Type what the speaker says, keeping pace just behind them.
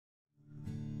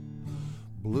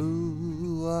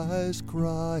Blue eyes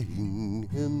crying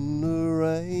in the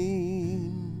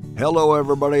rain. Hello,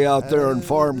 everybody out there in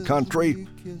farm country.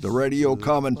 The radio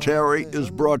commentary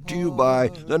is brought to you by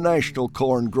the National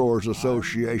Corn Growers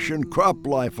Association, Crop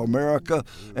Life America,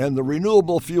 and the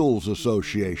Renewable Fuels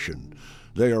Association.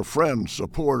 They are friends,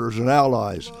 supporters, and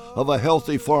allies of a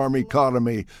healthy farm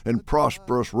economy in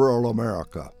prosperous rural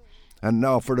America. And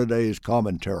now for today's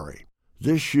commentary.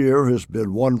 This year has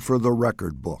been one for the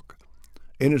record book,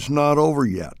 and it's not over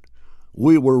yet.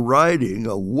 We were riding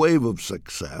a wave of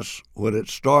success when it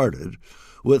started,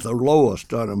 with the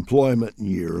lowest unemployment in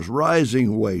years,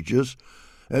 rising wages,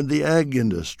 and the ag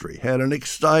industry had an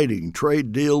exciting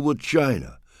trade deal with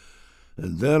China.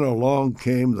 And then along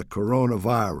came the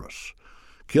coronavirus,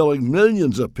 killing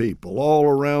millions of people all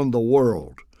around the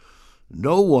world.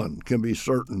 No one can be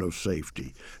certain of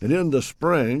safety. And in the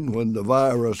spring, when the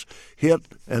virus hit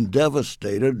and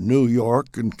devastated New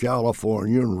York and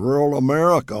California and rural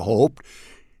America hoped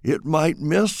it might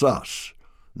miss us.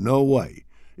 No way.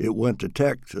 It went to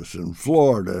Texas and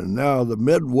Florida, and now the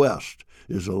Midwest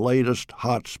is the latest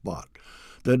hotspot.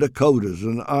 The Dakotas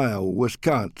and Iowa,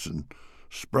 Wisconsin,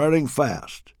 spreading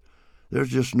fast.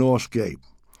 There's just no escape.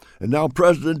 And now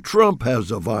President Trump has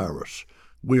the virus.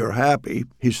 We are happy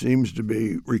he seems to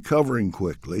be recovering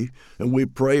quickly, and we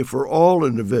pray for all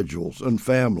individuals and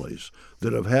families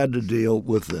that have had to deal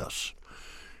with this.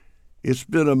 It's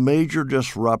been a major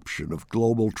disruption of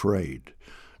global trade.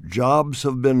 Jobs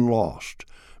have been lost.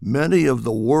 Many of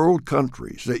the world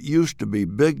countries that used to be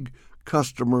big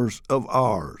customers of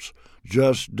ours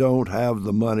just don't have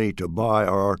the money to buy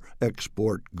our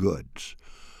export goods.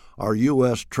 Our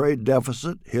U.S. trade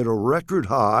deficit hit a record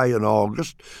high in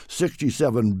August,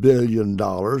 $67 billion,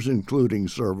 including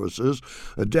services,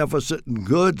 a deficit in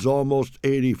goods almost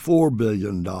 $84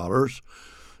 billion.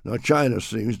 Now, China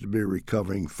seems to be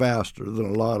recovering faster than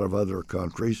a lot of other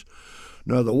countries.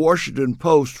 Now, the Washington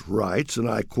Post writes, and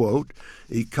I quote,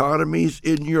 "Economies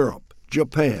in Europe,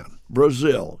 Japan,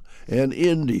 Brazil, and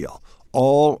India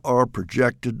all are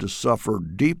projected to suffer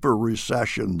deeper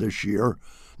recession this year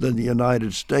than the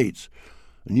United States.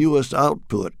 And U.S.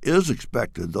 output is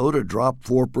expected, though, to drop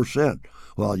 4%,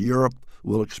 while Europe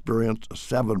will experience a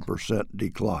 7%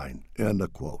 decline," end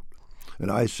of quote.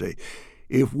 And I say,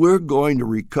 if we're going to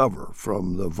recover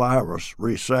from the virus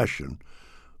recession,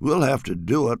 we'll have to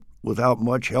do it without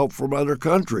much help from other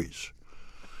countries.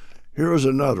 Here is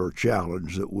another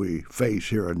challenge that we face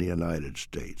here in the United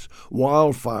States.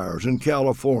 Wildfires in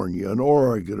California and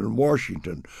Oregon and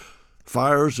Washington.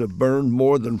 Fires have burned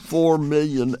more than 4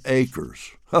 million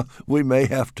acres. We may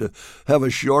have to have a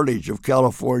shortage of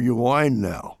California wine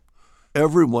now.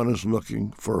 Everyone is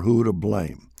looking for who to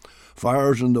blame.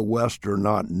 Fires in the West are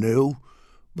not new,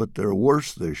 but they're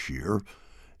worse this year,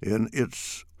 and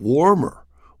it's warmer.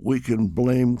 We can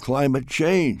blame climate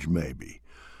change, maybe.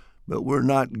 But we're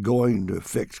not going to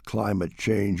fix climate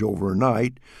change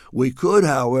overnight. We could,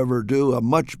 however, do a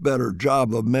much better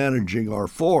job of managing our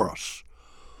forests.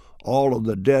 All of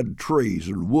the dead trees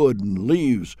and wood and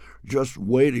leaves just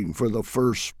waiting for the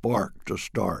first spark to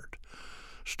start.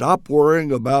 Stop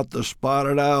worrying about the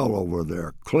spotted owl over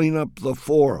there. Clean up the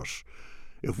forest.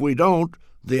 If we don't,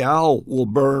 the owl will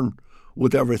burn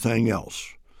with everything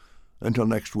else. Until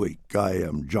next week, I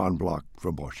am John Block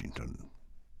from Washington.